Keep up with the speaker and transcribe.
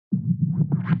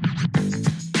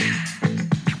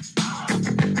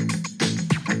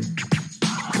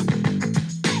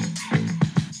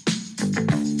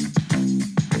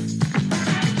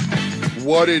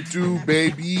What it do,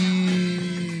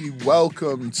 baby?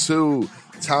 Welcome to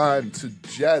Time to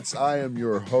Jets. I am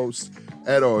your host,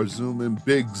 Ed Arzuman,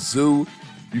 Big Zoo.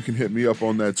 You can hit me up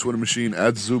on that Twitter machine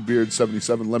at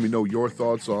ZooBeard77. Let me know your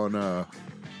thoughts on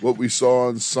what we saw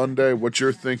on Sunday, what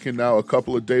you're thinking now, a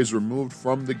couple of days removed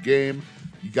from the game.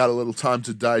 You got a little time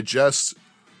to digest.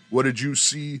 What did you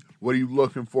see? What are you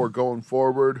looking for going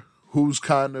forward? Who's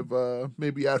kind of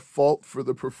maybe at fault for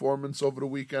the performance over the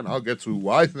weekend? I'll get to who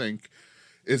I think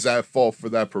is at fault for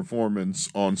that performance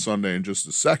on Sunday in just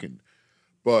a second.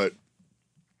 But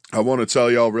I want to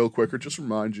tell y'all real quick, or just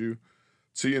remind you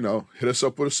to, hit us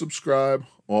up with a subscribe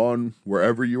on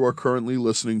wherever you are currently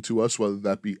listening to us, whether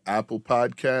that be Apple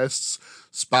Podcasts,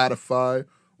 Spotify,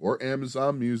 or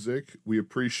Amazon Music. We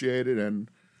appreciate it. And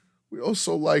we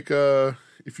also like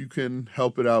if you can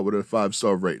help it out with a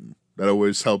 5-star rating. That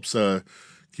always helps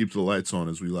keep the lights on,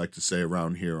 as we like to say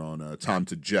around here on Time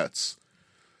to Jets.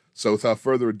 So without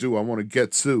further ado, I want to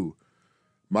get to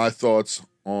my thoughts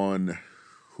on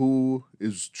who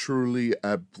is truly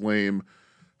at blame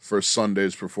for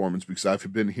Sunday's performance, because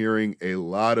I've been hearing a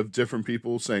lot of different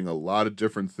people saying a lot of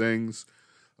different things.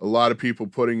 A lot of people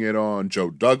putting it on Joe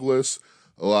Douglas.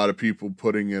 A lot of people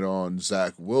putting it on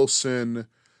Zach Wilson.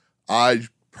 I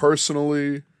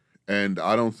personally, and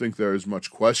I don't think there is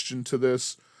much question to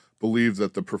this, believe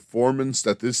that the performance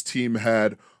that this team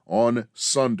had on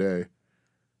Sunday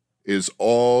is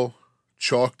all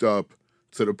chalked up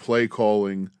to the play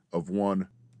calling of one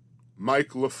Mike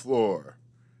LaFleur.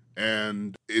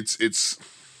 And it's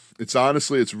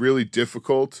honestly, it's really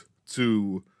difficult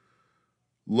to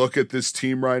look at this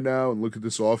team right now and look at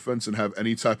this offense and have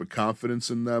any type of confidence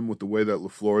in them with the way that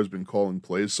LaFleur has been calling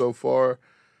plays so far.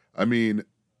 I mean,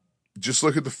 just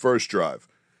look at the first drive.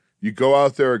 You go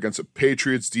out there against a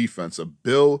Patriots defense, a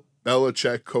Bill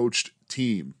Belichick coached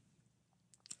team,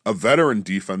 a veteran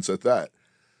defense at that,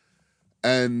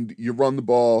 and you run the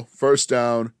ball, first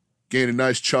down, gain a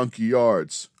nice chunk of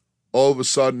yards. All of a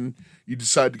sudden, you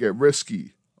decide to get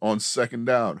risky on second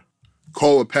down.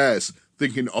 Call a pass,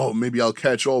 thinking, maybe I'll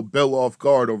catch old Bill off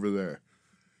guard over there.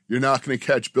 You're not going to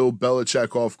catch Bill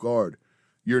Belichick off guard.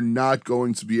 You're not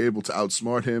going to be able to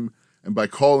outsmart him. And by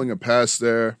calling a pass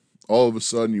there, all of a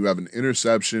sudden you have an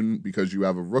interception because you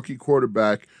have a rookie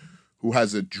quarterback who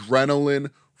has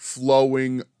adrenaline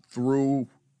flowing through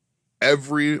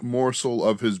every morsel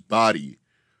of his body.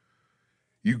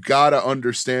 You got to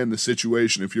understand the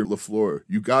situation if you're LaFleur.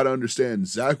 You got to understand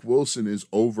Zach Wilson is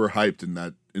overhyped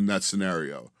in that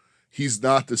scenario. He's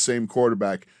not the same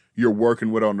quarterback you're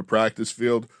working with on the practice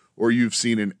field or you've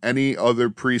seen in any other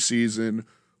preseason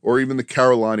or even the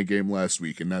Carolina game last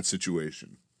week in that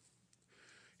situation.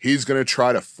 He's going to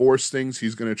try to force things.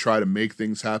 He's going to try to make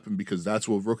things happen because that's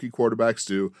what rookie quarterbacks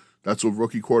do. That's what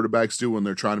rookie quarterbacks do when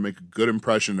they're trying to make a good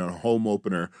impression and a home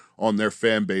opener on their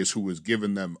fan base who has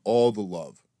given them all the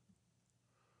love.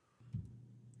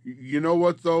 You know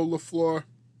what, though, LaFleur?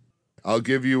 I'll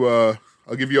give you a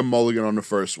mulligan on the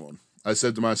first one. I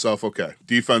said to myself, okay,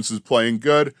 defense is playing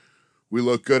good. We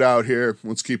look good out here.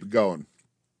 Let's keep it going.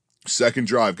 Second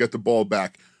drive, get the ball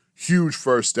back. Huge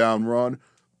first down run.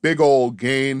 Big old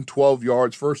gain, 12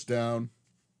 yards, first down.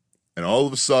 And all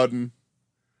of a sudden,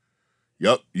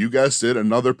 yep, you guessed it,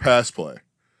 another pass play.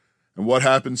 And what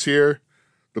happens here?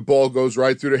 The ball goes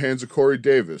right through the hands of Corey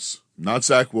Davis. Not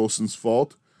Zach Wilson's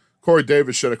fault. Corey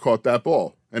Davis should have caught that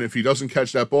ball. And if he doesn't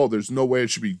catch that ball, there's no way it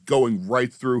should be going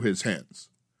right through his hands.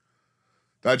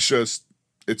 That's just,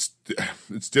 it's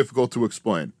difficult to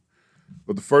explain.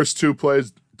 But the first two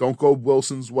plays don't go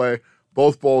Wilson's way.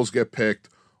 Both balls get picked.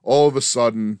 All of a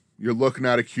sudden, you're looking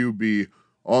at a QB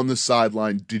on the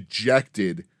sideline,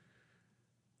 dejected,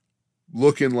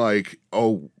 looking like,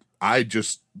 I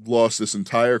just lost this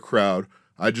entire crowd.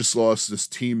 I just lost this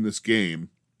team, this game,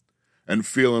 and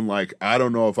feeling like, I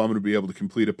don't know if I'm going to be able to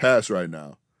complete a pass right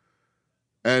now.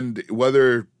 And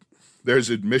whether there's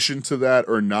admission to that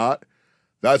or not,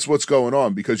 that's what's going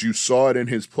on, because you saw it in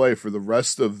his play for the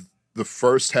rest of the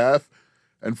first half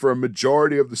and for a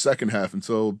majority of the second half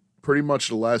until pretty much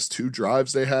the last two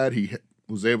drives they had. He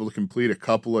was able to complete a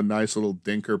couple of nice little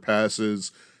dinker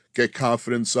passes, get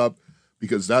confidence up,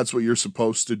 because that's what you're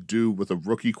supposed to do with a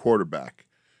rookie quarterback.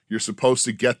 You're supposed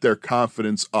to get their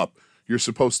confidence up. You're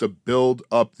supposed to build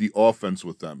up the offense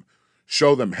with them.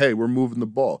 Show them, hey, we're moving the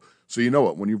ball. So you know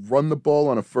what? When you run the ball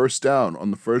on a first down on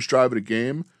the first drive of the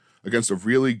game against a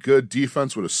really good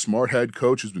defense with a smart head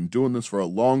coach who's been doing this for a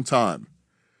long time,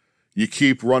 you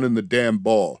keep running the damn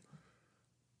ball.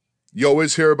 You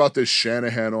always hear about this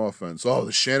Shanahan offense. Oh,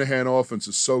 the Shanahan offense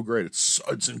is so great.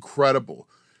 It's incredible.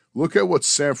 Look at what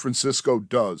San Francisco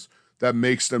does that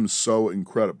makes them so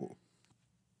incredible.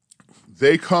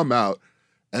 They come out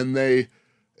and they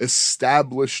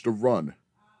establish the run.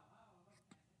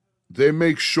 They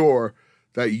make sure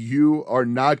that you are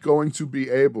not going to be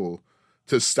able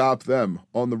to stop them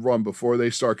on the run before they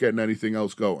start getting anything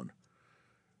else going.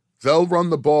 They'll run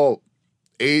the ball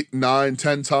 8, 9,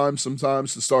 10 times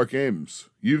sometimes to start games.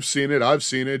 You've seen it. I've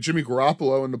seen it. Jimmy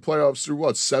Garoppolo in the playoffs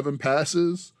threw, 7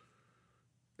 passes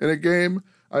in a game?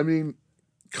 I mean,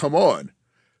 come on.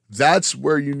 That's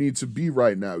where you need to be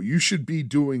right now. You should be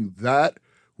doing that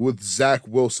with Zach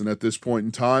Wilson at this point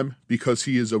in time because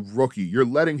he is a rookie. You're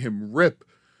letting him rip.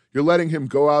 You're letting him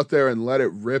go out there and let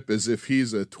it rip as if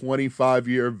he's a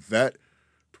 25-year vet.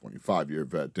 25-year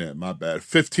vet, damn, my bad.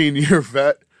 15-year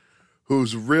vet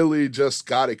who's really just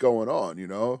got it going on, you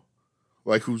know?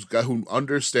 Like who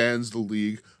understands the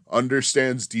league,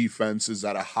 understands defenses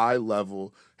at a high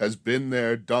level, has been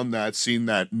there, done that, seen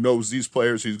that, knows these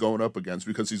players he's going up against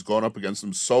because he's gone up against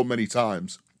them so many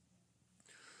times.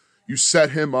 You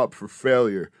set him up for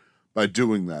failure by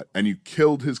doing that, and you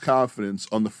killed his confidence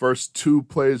on the first 2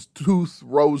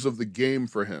 throws of the game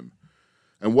for him.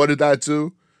 And what did that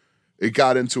do? It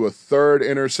got into a 3rd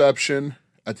interception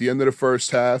at the end of the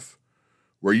first half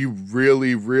where you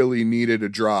really, really needed a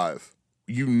drive.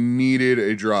 You needed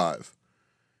a drive,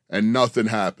 and nothing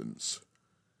happens.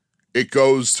 It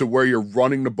goes to where you're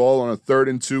running the ball on a 3rd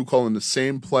and 2, calling the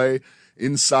same play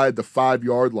inside the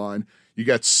 5-yard line. You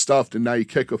get stuffed, and now you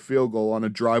kick a field goal on a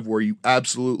drive where you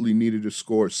absolutely needed to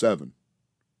score 7.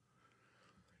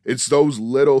 It's those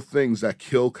little things that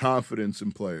kill confidence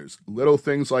in players. Little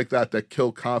things like that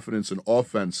kill confidence in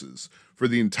offenses for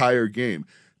the entire game.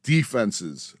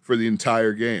 Defenses for the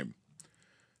entire game.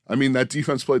 I mean, that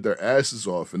defense played their asses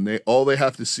off, and all they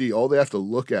have to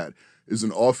look at is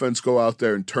an offense go out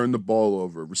there and turn the ball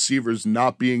over. Receivers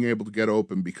not being able to get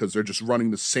open because they're just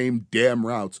running the same damn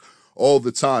routes all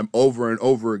the time, over and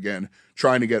over again,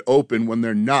 trying to get open when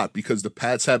they're not because the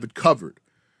Pats have it covered.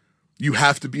 You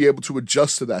have to be able to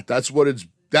adjust to that. That's what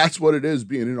it is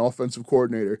being an offensive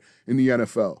coordinator in the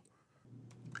NFL.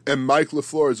 And Mike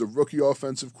LaFleur is a rookie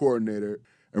offensive coordinator,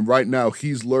 and right now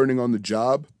he's learning on the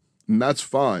job, and that's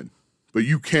fine. But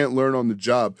you can't learn on the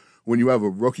job when you have a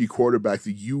rookie quarterback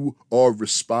that you are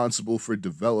responsible for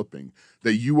developing,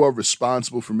 that you are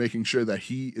responsible for making sure that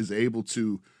he is able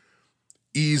to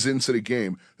ease into the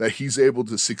game, that he's able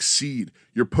to succeed.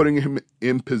 You're putting him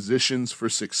in positions for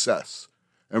success.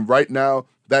 And right now,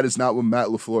 that is not what Matt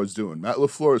LaFleur is doing. Matt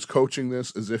LaFleur is coaching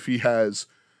this as if he has,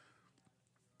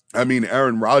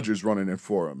 Aaron Rodgers running it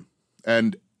for him.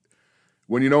 And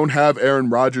when you don't have Aaron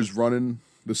Rodgers running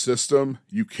the system,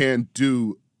 you can't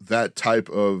run that type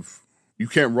of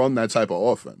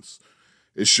offense.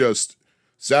 It's just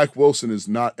Zach Wilson is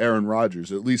not Aaron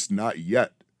Rodgers, at least not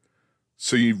yet.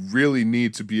 So you really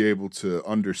need to be able to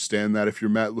understand that if you're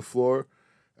Matt LaFleur,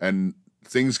 and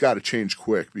things got to change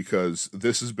quick because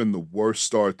this has been the worst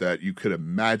start that you could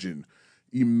imagine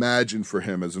for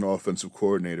him as an offensive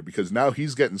coordinator because now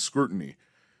he's getting scrutiny.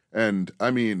 And,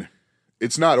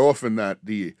 it's not often that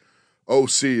the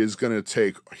OC is going to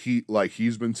take heat like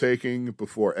he's been taking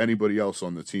before anybody else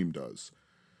on the team does.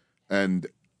 And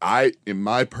in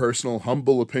my personal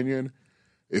humble opinion,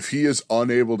 if he is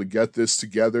unable to get this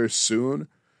together soon,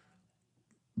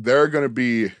 there are going to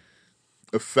be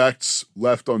effects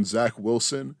left on Zach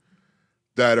Wilson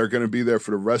that are going to be there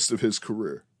for the rest of his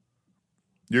career.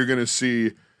 You're going to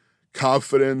see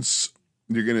confidence,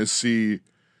 you're going to see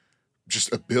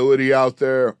just ability out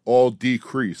there all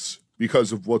decrease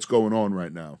because of what's going on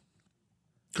right now.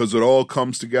 Because it all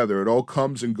comes together. It all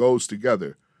comes and goes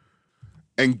together.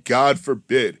 And God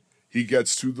forbid he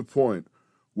gets to the point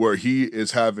where he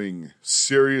is having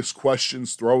serious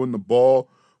questions throwing the ball,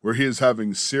 where he is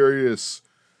having serious,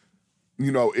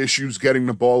 issues getting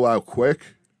the ball out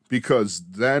quick, because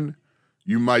then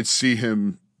you might see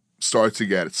him start to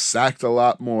get sacked a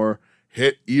lot more,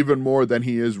 hit even more than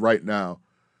he is right now.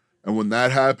 And when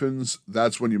that happens,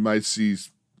 that's when you might see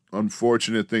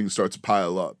unfortunate things start to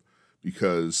pile up,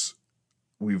 because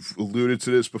we've alluded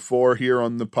to this before here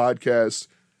on the podcast.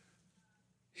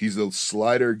 He's a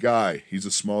slighter guy. He's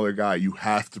a smaller guy. You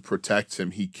have to protect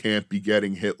him. He can't be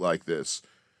getting hit like this.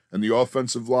 And the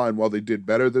offensive line, while they did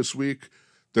better this week,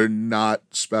 they're not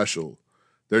special.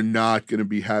 They're not going to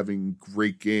be having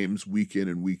great games week in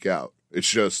and week out. That's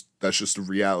just the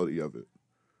reality of it.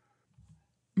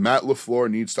 Matt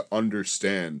LaFleur needs to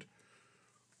understand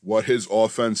what his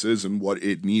offense is and what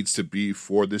it needs to be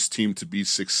for this team to be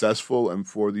successful and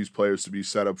for these players to be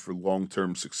set up for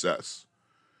long-term success.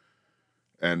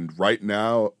 And right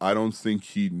now, I don't think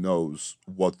he knows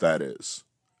what that is.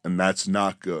 And that's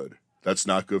not good. That's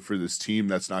not good for this team.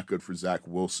 That's not good for Zach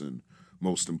Wilson.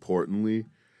 most importantly.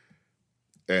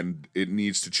 And it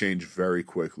needs to change very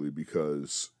quickly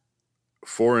because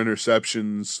 4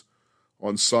 interceptions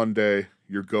on Sunday.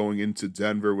 You're going into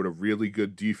Denver with a really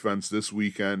good defense this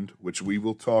weekend, which we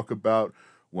will talk about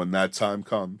when that time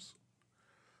comes.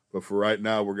 But for right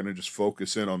now, we're going to just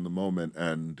focus in on the moment.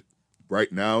 And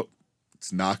right now,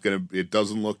 it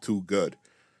doesn't look too good.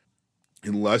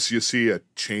 Unless you see a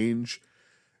change,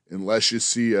 unless you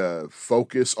see a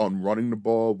focus on running the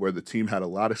ball where the team had a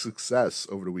lot of success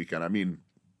over the weekend. I mean,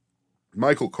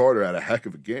 Michael Carter had a heck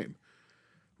of a game.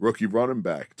 Rookie running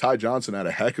back. Ty Johnson had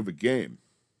a heck of a game.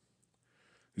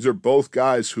 These are both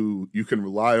guys who you can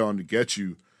rely on to get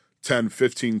you 10,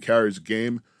 15 carries a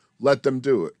game. Let them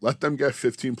do it. Let them get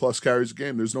 15 plus carries a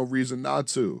game. There's no reason not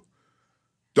to.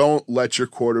 Don't let your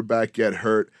quarterback get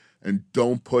hurt, and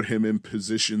don't put him in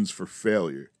positions for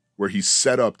failure where he's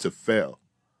set up to fail.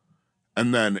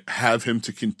 And then have him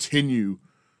to continue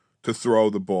to throw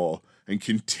the ball and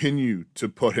continue to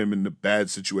put him into bad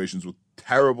situations with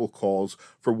terrible calls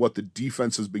for what the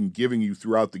defense has been giving you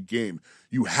throughout the game.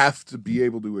 You have to be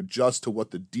able to adjust to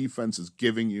what the defense is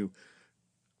giving you.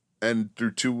 And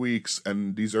through 2 weeks,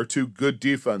 and these are 2 good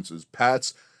defenses,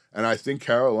 Pats, and I think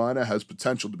Carolina has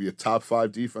potential to be a top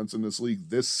 5 defense in this league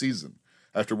this season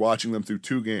after watching them through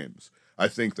 2 games. I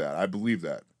think that. I believe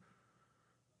that.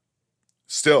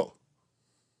 Still,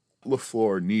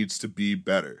 LaFleur needs to be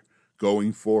better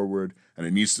going forward, and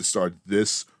it needs to start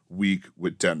this week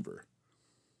with Denver.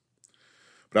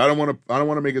 But I don't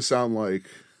want to make it sound like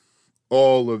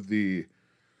all of the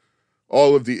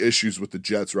issues with the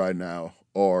Jets right now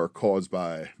are caused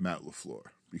by Matt LaFleur,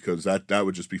 because that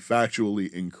would just be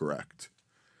factually incorrect.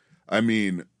 I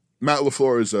mean, Matt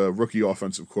LaFleur is a rookie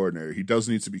offensive coordinator. He does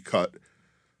need to be cut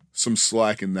some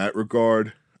slack in that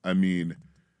regard. I mean,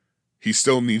 he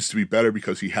still needs to be better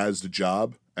because he has the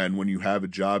job, and when you have a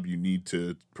job, you need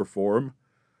to perform.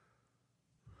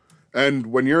 And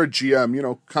when you're a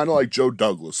GM, kind of like Joe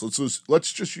Douglas.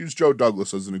 Let's just use Joe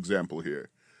Douglas as an example here.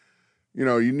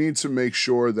 You need to make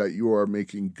sure that you are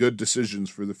making good decisions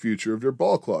for the future of your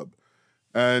ball club.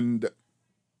 And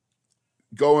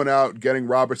going out, getting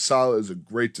Robert Saleh is a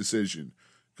great decision.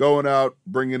 Going out,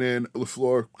 bringing in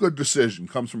LaFleur, good decision.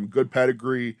 Comes from a good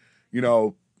pedigree,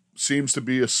 seems to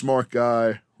be a smart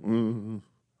guy. And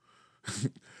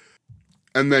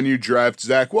then you draft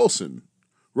Zach Wilson,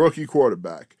 rookie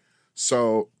quarterback.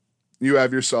 So you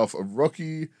have yourself a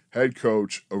rookie head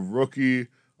coach, a rookie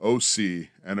OC,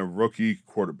 and a rookie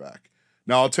quarterback.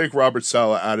 Now, I'll take Robert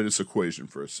Saleh out of this equation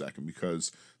for a second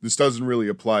because this doesn't really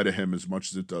apply to him as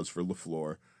much as it does for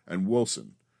LaFleur and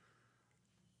Wilson.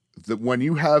 When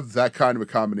you have that kind of a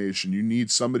combination, you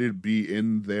need somebody to be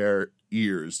in their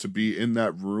ears, to be in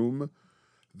that room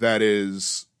that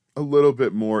is a little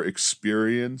bit more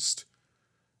experienced.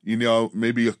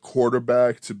 Maybe a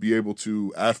quarterback to be able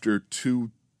to, after 2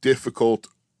 difficult,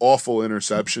 awful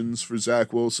interceptions for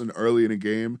Zach Wilson early in a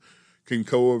game, can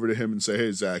go over to him and say,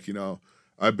 hey, Zach,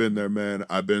 I've been there, man.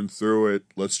 I've been through it.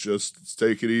 Let's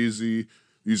take it easy.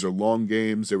 These are long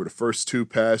games. They were the first 2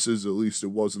 passes. At least it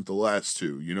wasn't the last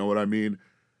 2. You know what I mean?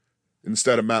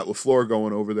 Instead of Matt LaFleur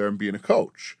going over there and being a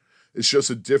coach. It's just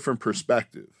a different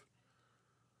perspective.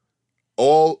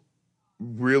 All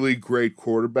really great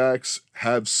quarterbacks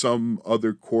have some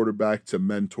other quarterback to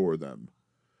mentor them.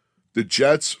 The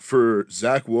Jets, for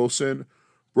Zach Wilson,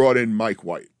 brought in Mike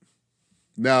White.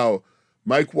 Now,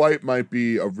 Mike White might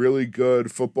be a really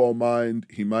good football mind.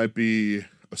 He might be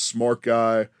a smart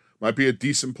guy, might be a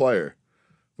decent player.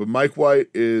 But Mike White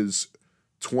is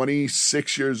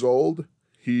 26 years old.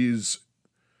 He's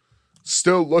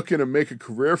still looking to make a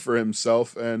career for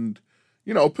himself and,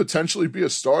 potentially be a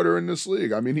starter in this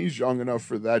league. I mean, he's young enough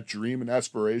for that dream and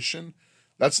aspiration.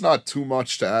 That's not too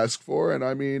much to ask for. And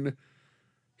I mean,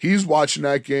 he's watching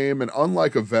that game, and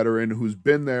unlike a veteran who's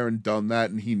been there and done that,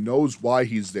 and he knows why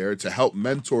he's there to help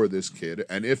mentor this kid,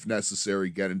 and if necessary,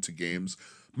 get into games,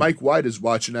 Mike White is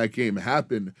watching that game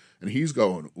happen, and he's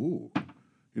going, ooh,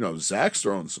 Zach's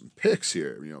throwing some picks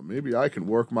here. Maybe I can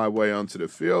work my way onto the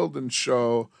field and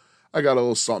show I got a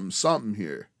little something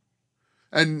here.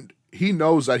 And he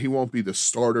knows that he won't be the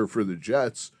starter for the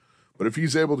Jets, but if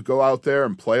he's able to go out there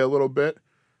and play a little bit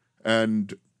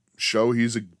and show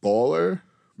he's a baller,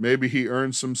 maybe he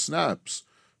earns some snaps.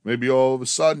 Maybe all of a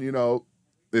sudden,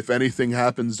 if anything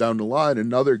happens down the line,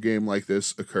 another game like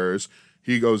this occurs,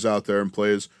 he goes out there and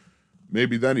plays.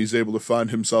 Maybe then he's able to find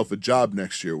himself a job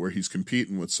next year where he's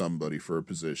competing with somebody for a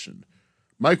position.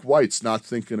 Mike White's not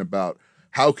thinking about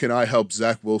how can I help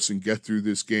Zach Wilson get through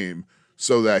this game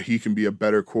so that he can be a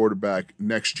better quarterback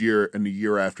next year and the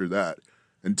year after that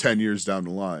and 10 years down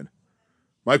the line.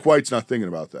 Mike White's not thinking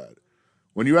about that.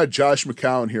 When you had Josh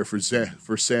McCown here for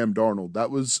Sam Darnold, that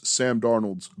was Sam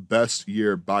Darnold's best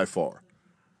year by far.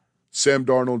 Sam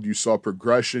Darnold, you saw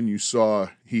progression. You saw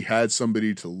he had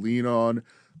somebody to lean on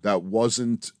that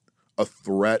wasn't a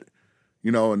threat,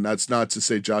 and that's not to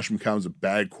say Josh McCown's a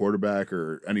bad quarterback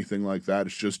or anything like that.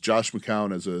 It's just Josh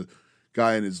McCown as a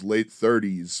guy in his late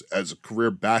 30s as a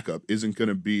career backup isn't going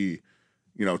to be,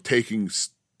 taking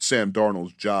Sam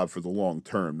Darnold's job for the long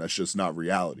term. That's just not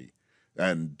reality.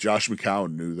 And Josh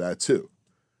McCown knew that too.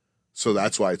 So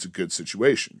that's why it's a good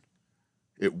situation.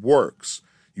 It works.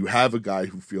 You have a guy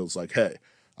who feels like, hey,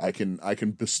 I can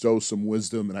bestow some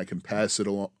wisdom and I can pass it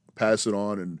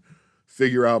on and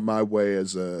figure out my way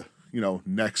as a,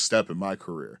 next step in my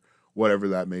career, whatever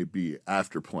that may be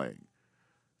after playing.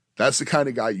 That's the kind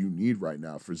of guy you need right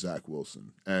now for Zach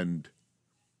Wilson. And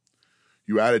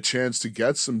you had a chance to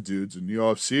get some dudes in the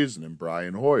offseason and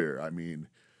Brian Hoyer. I mean,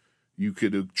 you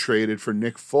could have traded for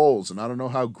Nick Foles, and I don't know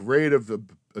how great of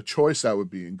a choice that would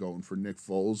be in going for Nick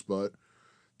Foles, but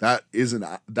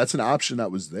that's an option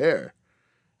that was there,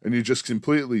 and you just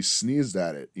completely sneezed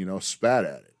at it, spat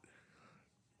at it.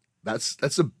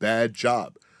 That's a bad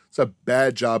job. It's a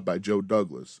bad job by Joe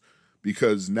Douglas,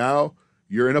 because now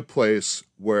you're in a place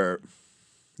where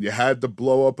you had the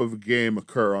blow up of a game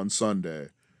occur on Sunday,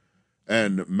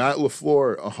 and Matt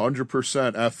LaFleur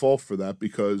 100% at fault for that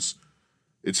because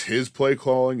it's his play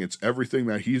calling. It's everything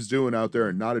that he's doing out there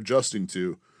and not adjusting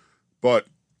to. But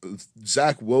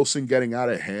Zach Wilson getting out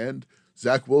of hand,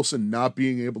 Zach Wilson not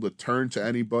being able to turn to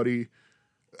anybody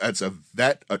as a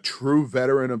vet, a true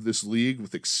veteran of this league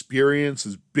with experience,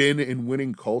 has been in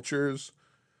winning cultures,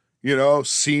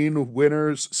 seen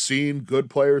winners, seen good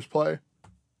players play.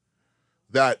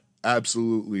 That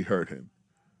absolutely hurt him.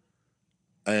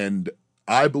 And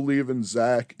I believe in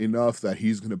Zach enough that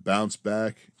he's going to bounce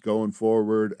back going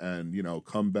forward and,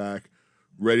 come back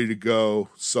ready to go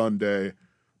Sunday,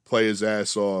 play his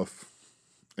ass off,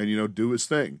 and, do his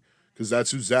thing. Because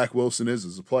that's who Zach Wilson is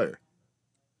as a player.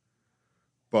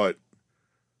 But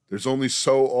there's only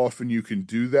so often you can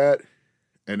do that.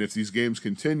 And if these games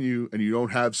continue and you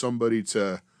don't have somebody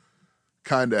to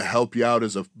kind of help you out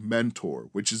as a mentor,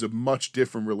 which is a much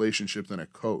different relationship than a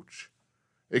coach.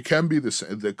 It can be the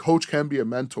same. The coach can be a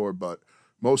mentor, but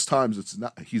most times it's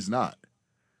not. He's not.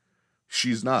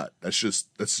 She's not. That's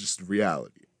just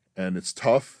reality. And it's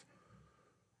tough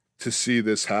to see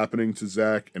this happening to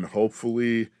Zach, and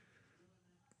hopefully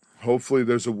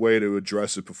there's a way to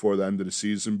address it before the end of the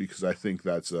season, because I think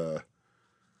it's a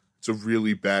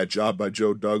really bad job by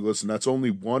Joe Douglas, and that's only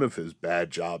one of his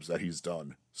bad jobs that he's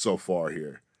done so far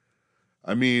here.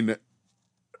 I mean,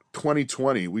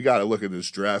 2020, we got to look at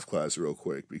this draft class real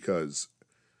quick, because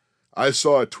I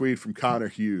saw a tweet from Connor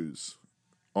Hughes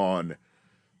on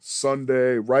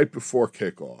Sunday right before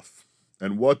kickoff.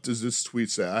 And what does this tweet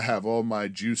say? I have all my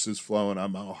juices flowing.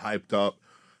 I'm all hyped up,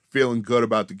 feeling good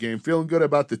about the game, feeling good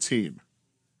about the team.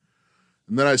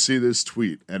 And then I see this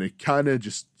tweet, and it kind of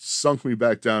just sunk me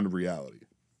back down to reality.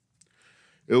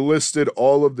 It listed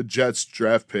all of the Jets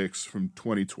draft picks from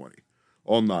 2020,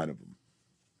 all 9 of them.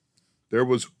 There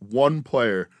was one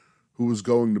player who was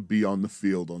going to be on the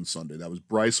field on Sunday. That was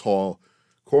Bryce Hall,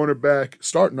 cornerback,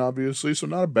 starting obviously, so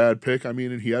not a bad pick. I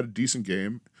mean, he had a decent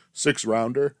game,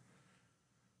 6th-rounder.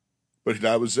 But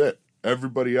that was it.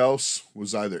 Everybody else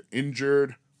was either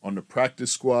injured, on the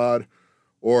practice squad,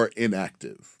 or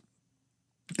inactive.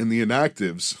 And the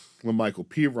inactives, LaMichael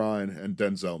Pirine and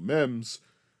Denzel Mims,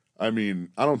 I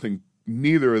mean, I don't think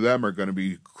neither of them are going to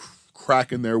be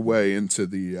cracking their way into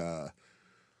the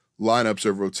lineups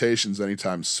or rotations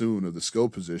anytime soon of the skill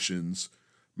positions.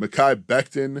 Mekhi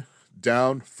Becton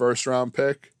down, 1st-round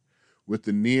pick with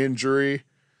the knee injury.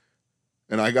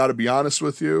 And I got to be honest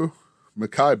with you,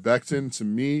 Mekhi Becton, to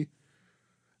me,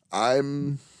 I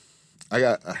don't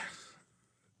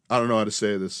know how to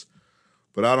say this,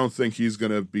 but I don't think he's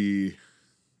going to be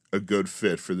a good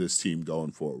fit for this team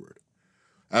going forward.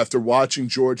 After watching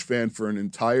George Fant for an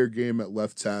entire game at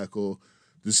left tackle,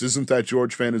 this isn't that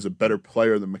George Fant is a better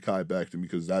player than Mekhi Becton,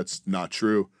 because that's not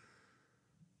true.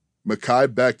 Mekhi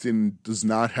Becton does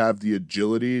not have the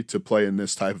agility to play in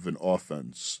this type of an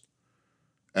offense.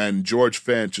 And George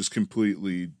Fant just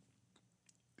completely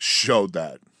showed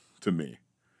that to me.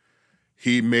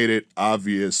 He made it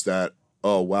obvious that,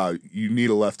 oh, wow, you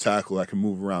need a left tackle that can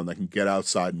move around, that can get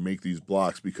outside and make these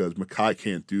blocks, because Mekhi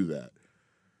can't do that.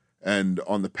 And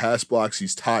on the pass blocks,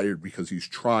 he's tired because he's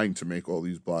trying to make all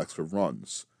these blocks for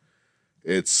runs.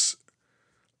 It's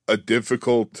a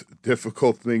difficult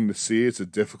thing to see. It's a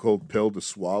difficult pill to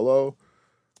swallow.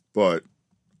 But,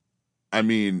 I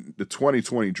mean, the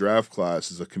 2020 draft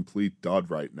class is a complete dud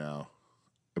right now.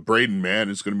 Braden Mann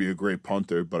is going to be a great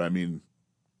punter, but I mean,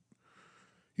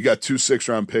 you got 2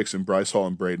 6-round picks in Bryce Hall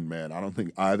and Braden Mann. I don't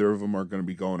think either of them are going to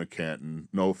be going to Canton.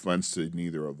 No offense to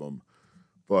neither of them.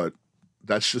 But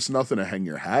that's just nothing to hang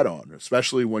your hat on,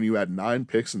 especially when you had 9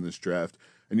 picks in this draft.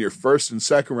 And your first and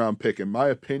second round pick, in my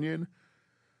opinion,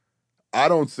 I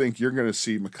don't think you're going to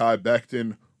see Mekhi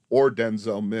Becton or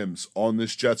Denzel Mims on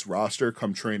this Jets roster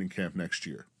come training camp next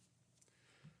year.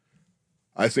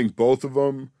 I think both of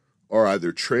them are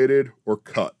either traded or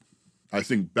cut. I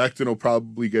think Becton will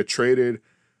probably get traded.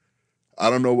 I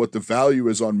don't know what the value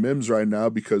is on Mims right now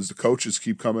because the coaches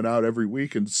keep coming out every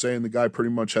week and saying the guy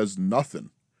pretty much has nothing.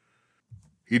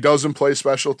 He doesn't play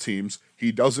special teams.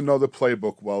 He doesn't know the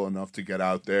playbook well enough to get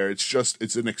out there.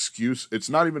 It's an excuse. It's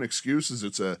not even excuses.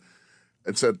 It's a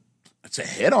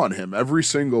hit on him every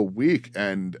single week.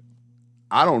 And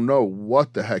I don't know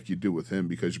what the heck you do with him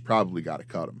because you probably got to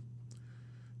cut him.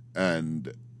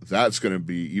 And that's going to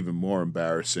be even more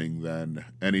embarrassing than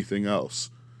anything else.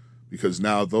 Because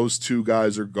now those 2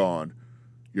 guys are gone.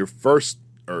 Your first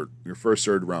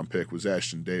 3rd round pick was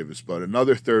Ashton Davis, but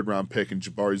another 3rd round pick in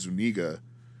Jabari Zuniga,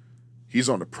 he's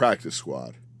on the practice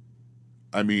squad.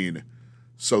 I mean,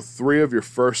 so 3 of your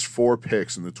first 4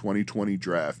 picks in the 2020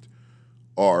 draft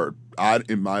are,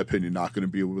 in my opinion, not going to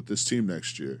be with this team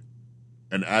next year.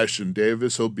 And Ashton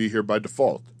Davis, he'll be here by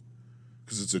default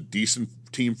because it's a decent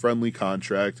team-friendly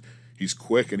contract. He's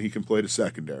quick and he can play the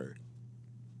secondary.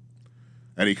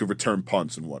 And he can return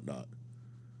punts and whatnot.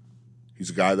 He's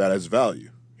a guy that has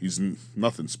value. He's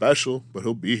nothing special, but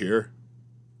he'll be here.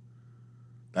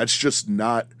 That's just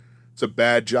not... It's a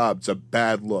bad job. It's a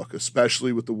bad look,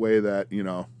 especially with the way that,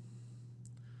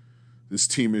 this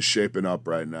team is shaping up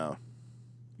right now.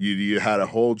 You had a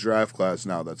whole draft class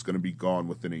now that's going to be gone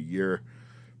within a year,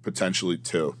 potentially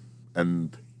 2.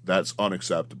 And that's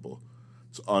unacceptable.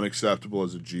 It's unacceptable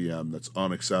as a GM. That's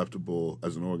unacceptable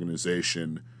as an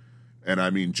organization. And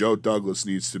I mean, Joe Douglas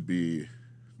needs to be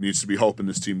hoping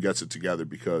this team gets it together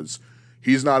because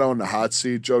he's not on the hot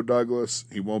seat, Joe Douglas.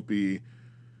 He won't be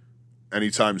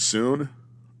anytime soon.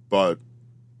 But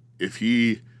if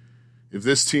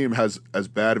this team has as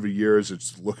bad of a year as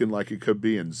it's looking like it could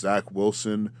be, and Zach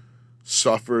Wilson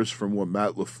suffers from what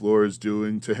Matt LaFleur is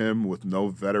doing to him with no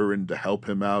veteran to help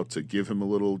him out, to give him a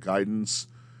little guidance,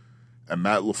 and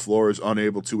Matt LaFleur is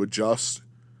unable to adjust,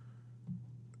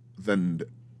 then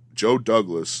Joe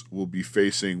Douglas will be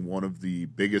facing one of the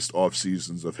biggest off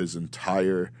seasons of his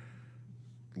entire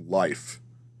life.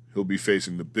 He'll be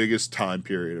facing the biggest time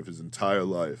period of his entire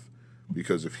life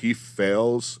because if he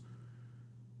fails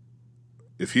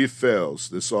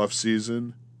this off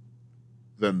season,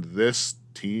 then this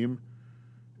team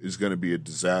is going to be a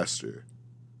disaster.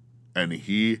 And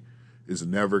he is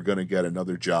never going to get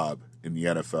another job in the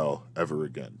NFL ever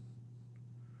again.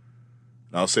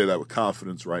 And I'll say that with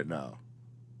confidence right now.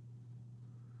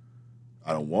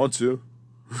 I don't want to.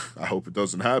 I hope it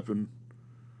doesn't happen.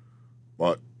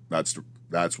 But that's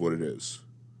what it is.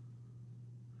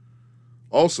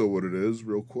 Also what it is,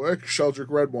 real quick, Sheldrick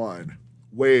Red Wine.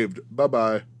 Waived.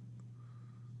 Bye-bye.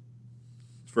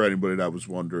 For anybody that was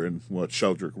wondering what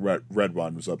Sheldrick Red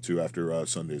Wine was up to after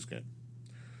Sunday's game.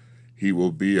 He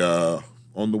will be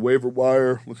on the waiver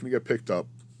wire looking to get picked up.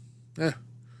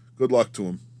 Good luck to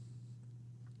him.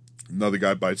 Another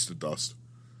guy bites the dust.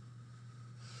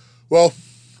 Well,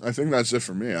 I think that's it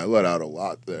for me. I let out a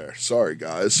lot there. Sorry,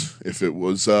 guys, if it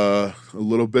was a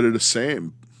little bit of the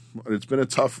same. It's been a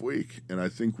tough week, and I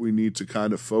think we need to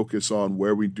kind of focus on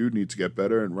where we do need to get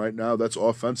better, and right now that's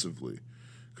offensively.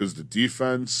 Because the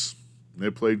defense, they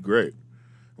played great.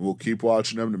 And we'll keep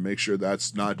watching them to make sure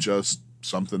that's not just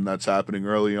something that's happening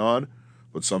early on,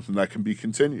 but something that can be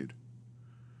continued.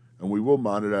 And we will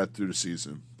monitor that through the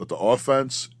season. But the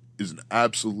offense is an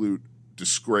absolute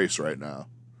disgrace right now.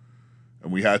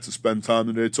 And we had to spend time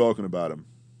today talking about him.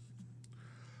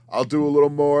 I'll do a little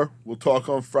more. We'll talk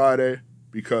on Friday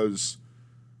because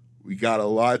we got a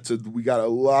lot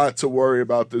to worry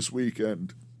about this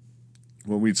weekend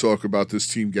when we talk about this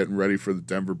team getting ready for the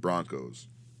Denver Broncos.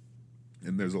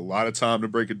 And there's a lot of time to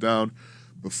break it down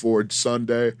before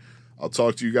Sunday. I'll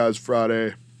talk to you guys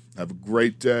Friday. Have a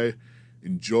great day.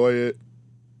 Enjoy it.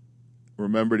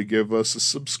 Remember to give us a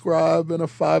subscribe and a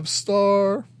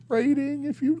 5-star rating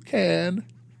if you can.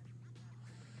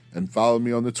 And follow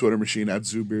me on the Twitter machine at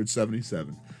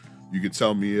ZooBeard77. You can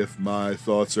tell me if my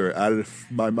thoughts are out of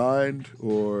my mind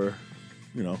or,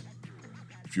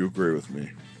 if you agree with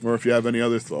me. Or if you have any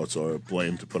other thoughts or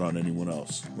blame to put on anyone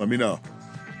else. Let me know.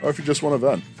 Or if you just want to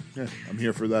vent. Yeah, I'm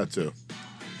here for that too.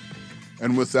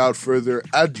 And without further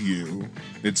ado,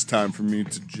 it's time for me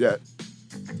to jet.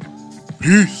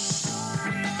 Peace.